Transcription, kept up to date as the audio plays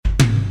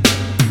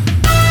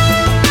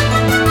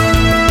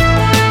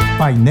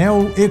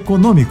Painel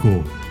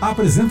Econômico.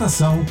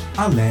 Apresentação,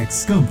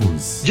 Alex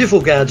Campos.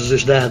 Divulgados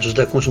os dados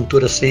da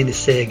Conjuntura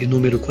CNseg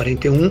nº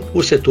 41,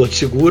 o setor de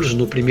seguros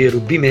no primeiro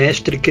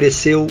bimestre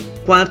cresceu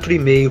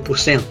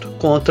 4,5%,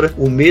 contra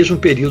o mesmo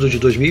período de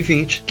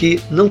 2020,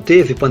 que não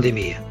teve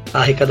pandemia.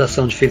 A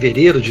arrecadação de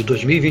fevereiro de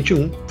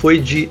 2021 foi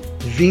de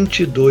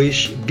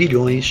 22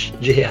 bilhões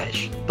de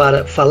reais.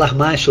 Para falar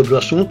mais sobre o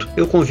assunto,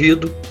 eu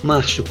convido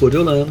Marcio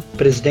Coriolano,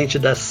 presidente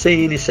da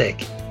CNseg.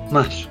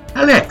 Márcio.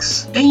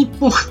 Alex, é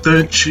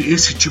importante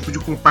esse tipo de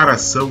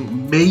comparação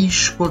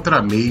mês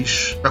contra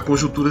mês da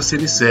Conjuntura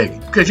CNseg,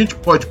 porque a gente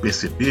pode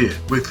perceber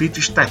o efeito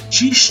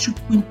estatístico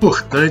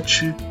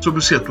importante sobre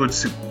o setor de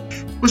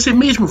seguros. Você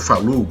mesmo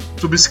falou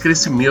sobre esse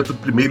crescimento do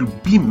primeiro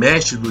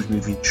bimestre de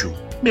 2021,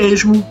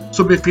 mesmo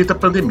sob o efeito da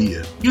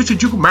pandemia. E eu te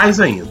digo mais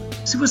ainda.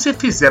 Se você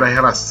fizer a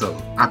relação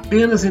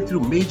apenas entre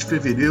o mês de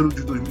fevereiro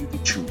de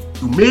 2021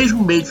 e o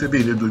mesmo mês de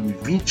fevereiro de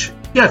 2020,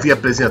 que havia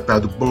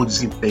apresentado bom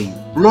desempenho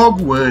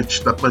logo antes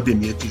da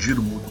pandemia atingir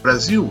o mundo do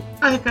Brasil,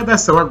 a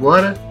arrecadação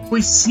agora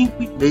foi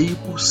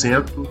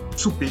 5,5%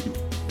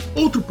 superior.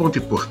 Outro ponto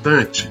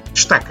importante,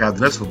 destacado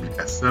nessa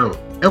publicação,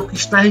 é o que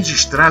está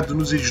registrado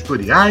nos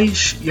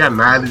editoriais e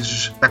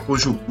análises da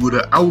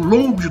conjuntura ao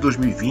longo de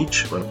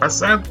 2020, no ano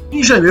passado, e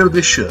em janeiro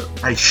deste ano,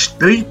 a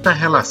estreita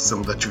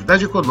relação da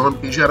atividade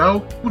econômica em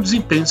geral com o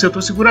desempenho do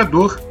setor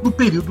segurador no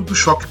período do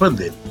choque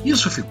pandêmico.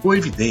 Isso ficou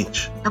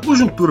evidente. A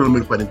conjuntura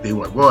número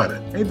 41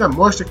 agora ainda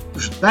mostra que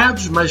os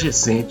dados mais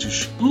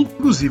recentes,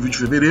 inclusive de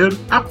fevereiro,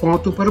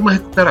 apontam para uma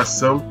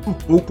recuperação um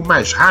pouco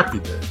mais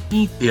rápida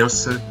e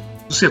intensa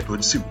do setor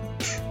de seguros.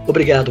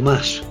 Obrigado,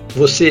 Márcio.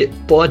 Você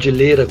pode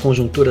ler a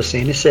Conjuntura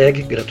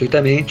CNseg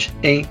gratuitamente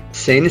em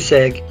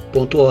cnseg.org.br.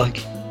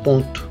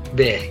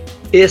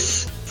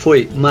 Esse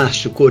foi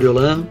Marcio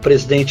Coriolano,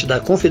 presidente da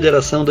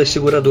Confederação das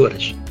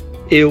Seguradoras.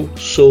 Eu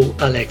sou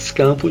Alex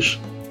Campos.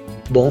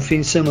 Bom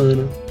fim de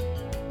semana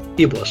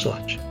e boa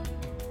sorte.